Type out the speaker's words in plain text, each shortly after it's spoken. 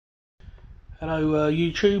Hello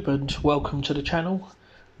YouTube, and welcome to the channel.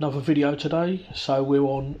 Another video today. So we're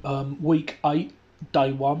on week 8,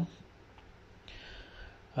 day 1.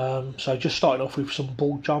 So just starting off with some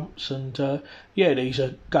ball jumps, and yeah, these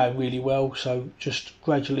are going really well, so just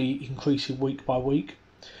gradually increasing week by week.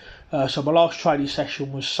 So my last training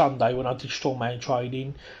session was Sunday when I did strongman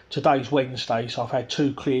training. Today's Wednesday, so I've had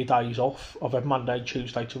 2 clear days off. I've had Monday and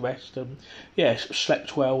Tuesday to rest, and yeah,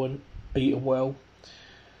 slept well and eaten well.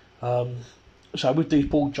 So with these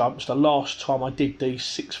ball jumps, the last time I did these,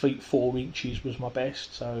 6 feet 4 inches was my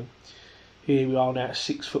best. So here we are now at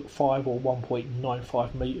 6 foot 5 or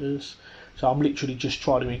 1.95 meters. So I'm literally just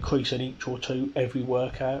trying to increase an inch or two every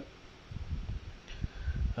workout.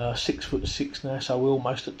 6 foot 6 now, so we're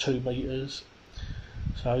almost at 2 meters.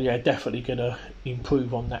 So yeah, definitely gonna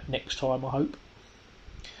improve on that next time, I hope.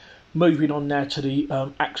 Moving on now to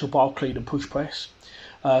the axle bar clean and push press.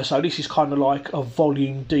 So this is kind of like a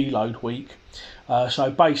volume deload week.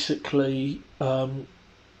 So basically,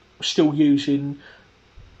 still using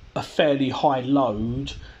a fairly high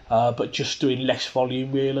load, but just doing less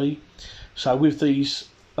volume really. So with these,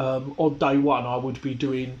 on day 1 I would be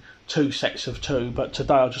doing 2 sets of 2, but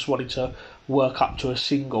today I just wanted to work up to a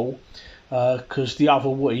single, because the other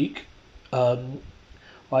week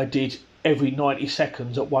I did every 90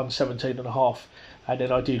 seconds at 117.5, and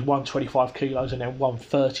then I did 125 kilos and then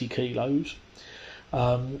 130 kilos.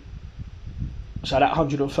 So that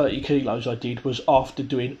 130 kilos I did was after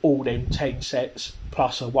doing all them 10 sets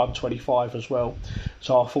plus a 125 as well.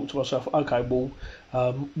 So I thought to myself, okay, well,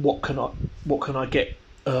 what can I get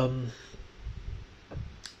in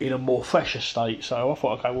a more fresher state? So I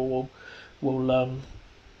thought, okay, well,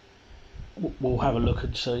 we'll have a look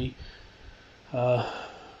and see.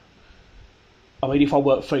 I mean, if I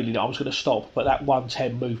weren't feeling it, I was going to stop, but that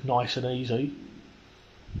 110 moved nice and easy.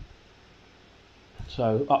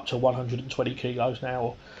 So up to 120 kilos now,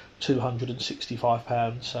 or 265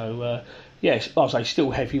 pounds. So yes, I say still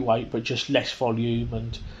heavyweight, but just less volume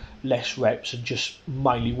and less reps, and just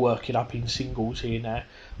mainly working up in singles here now,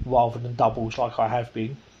 rather than doubles like I have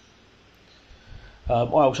been. I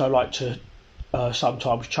also like to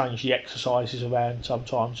sometimes change the exercises around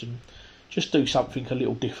sometimes and just do something a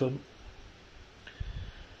little different.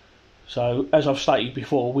 So as I've stated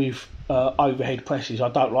before, with overhead presses, I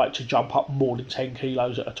don't like to jump up more than 10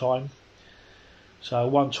 kilos at a time. So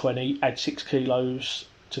 120, add 6 kilos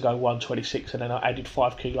to go 126, and then I added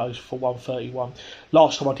 5 kilos for 131.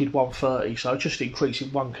 Last time I did 130, so just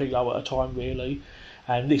increasing 1 kilo at a time really.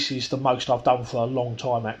 And this is the most I've done for a long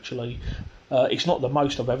time actually. It's not the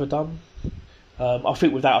most I've ever done. I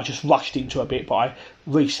think with that I just rushed into a bit, but I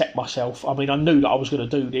reset myself. I mean, I knew that I was going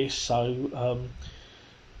to do this, so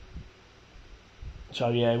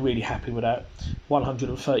yeah, really happy with that.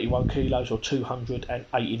 131 kilos or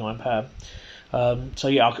 289 pounds. So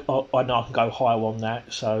yeah, I know I can go higher on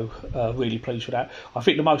that, so really pleased with that. I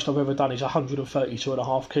think the most I've ever done is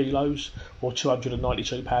 132.5 kilos or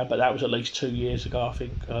 292 pounds, but that was at least 2 years ago, I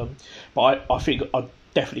think. But I think I'm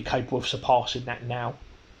definitely capable of surpassing that now.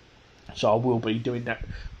 So I will be doing that.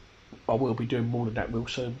 I will be doing more than that real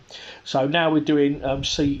soon. So now we're doing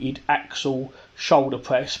seated axle shoulder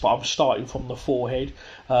press, but I'm starting from the forehead.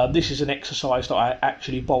 This is an exercise that I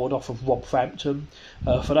actually borrowed off of Rob Frampton.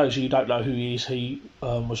 For those of you who don't know who he is, he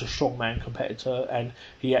was a strongman competitor, and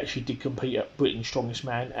he actually did compete at Britain's Strongest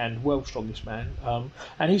Man and World's Strongest Man.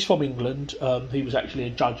 And he's from England. He was actually a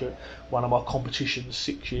judge at one of my competitions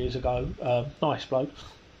 6 years ago. Nice bloke.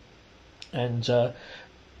 And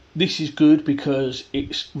this is good because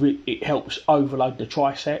it helps overload the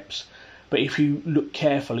triceps, but if you look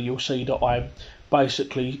carefully you'll see that I'm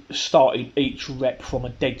basically starting each rep from a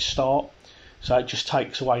dead start, so it just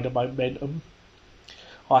takes away the momentum.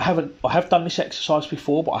 I have done this exercise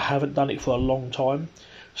before, but I haven't done it for a long time,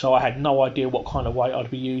 so I had no idea what kind of weight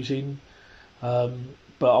I'd be using, but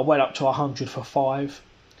I went up to 100 for 5.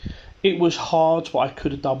 It was hard, but I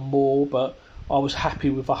could have done more, but I was happy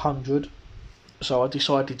with 100. So I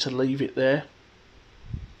decided to leave it there.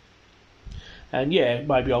 And yeah,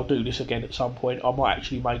 maybe I'll do this again at some point. I might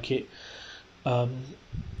actually make it, I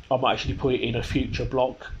might actually put it in a future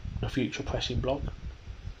block, a future pressing block.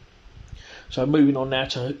 So moving on now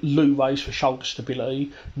to loo raise for shoulder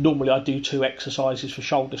stability. Normally I do 2 exercises for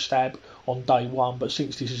shoulder stab on day 1, but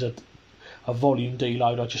since this is a volume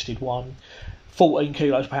deload, I just did 1. 14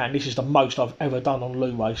 kilos per hand, this is the most I've ever done on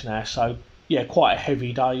loo raise now. So yeah, quite a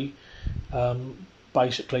heavy day.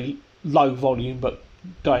 Basically low volume but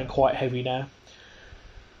going quite heavy now.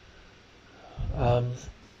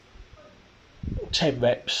 10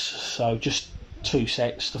 reps, so just 2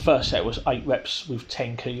 sets. The first set was 8 reps with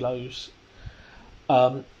 10 kilos.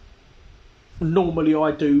 Normally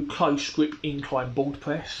I do close grip incline board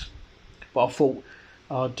press, but I thought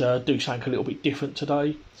I'd do something a little bit different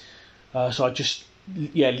today. So I just,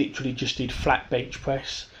 literally just did flat bench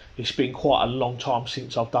press. It's been quite a long time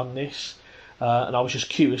since I've done this, and I was just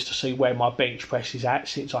curious to see where my bench press is at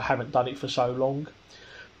since I haven't done it for so long.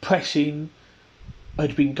 Pressing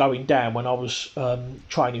had been going down when I was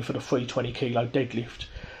training for the 320 kilo deadlift.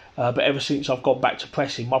 But ever since I've gone back to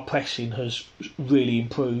pressing, my pressing has really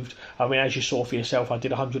improved. I mean, as you saw for yourself, I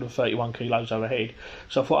did 131 kilos overhead.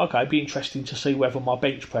 So I thought, okay, it'd be interesting to see whether my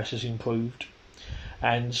bench press has improved.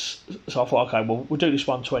 And so I thought, okay, well, we'll do this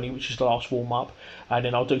 120, which is the last warm-up, and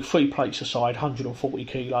then I'll do 3 plates aside, 140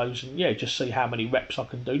 kilos, and just see how many reps I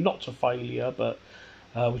can do. Not to failure, but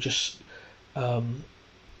we'll just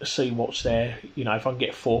see what's there. If I can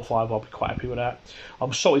get 4 or 5, I'll be quite happy with that.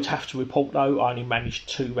 I'm sorry to have to report though, I only managed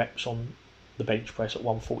 2 reps on the bench press at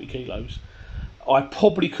 140 kilos. I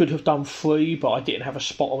probably could have done 3, but I didn't have a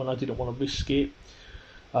spotter and I didn't want to risk it.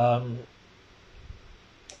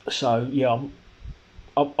 So yeah,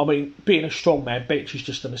 I mean, being a strongman, bench is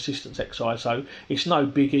just an assistance exercise, so it's no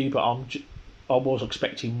biggie, but I was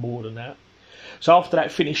expecting more than that. So after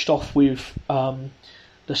that, finished off with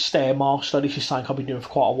the Stair Master. This is something I've been doing for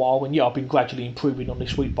quite a while, and I've been gradually improving on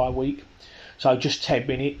this week by week. So just 10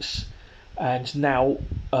 minutes, and now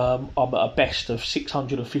I'm at a best of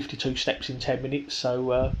 652 steps in 10 minutes.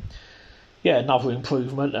 So another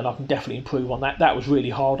improvement, and I can definitely improve on that. That was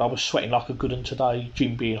really hard. I was sweating like a good one today,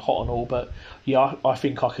 gym being hot and all, but I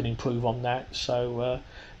think I can improve on that. So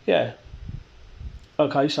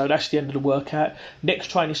Okay, so that's the end of the workout. Next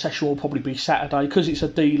training session will probably be Saturday. Because it's a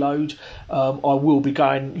deload, I will be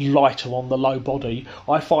going lighter on the low body.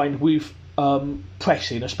 I find with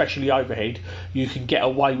pressing, especially overhead, you can get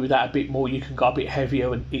away with that a bit more. You can go a bit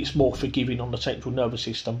heavier and it's more forgiving on the central nervous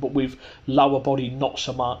system. But with lower body, not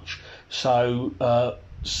so much. So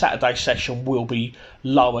Saturday session will be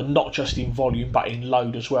lower, not just in volume but in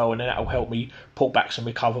load as well, and then that will help me pull back some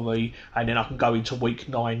recovery, and then I can go into week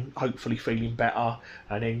 9 hopefully feeling better,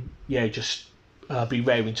 and then just be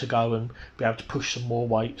raring to go and be able to push some more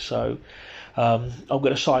weight. So I'm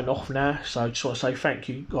going to sign off now. So I just want to say thank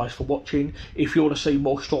you guys for watching. If you want to see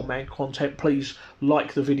more strongman content, please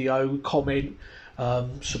like the video, comment,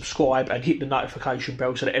 subscribe and hit the notification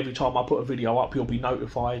bell so that every time I put a video up you'll be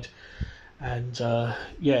notified. And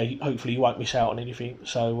hopefully you won't miss out on anything.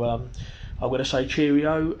 So I'm going to say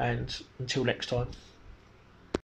cheerio, and until next time.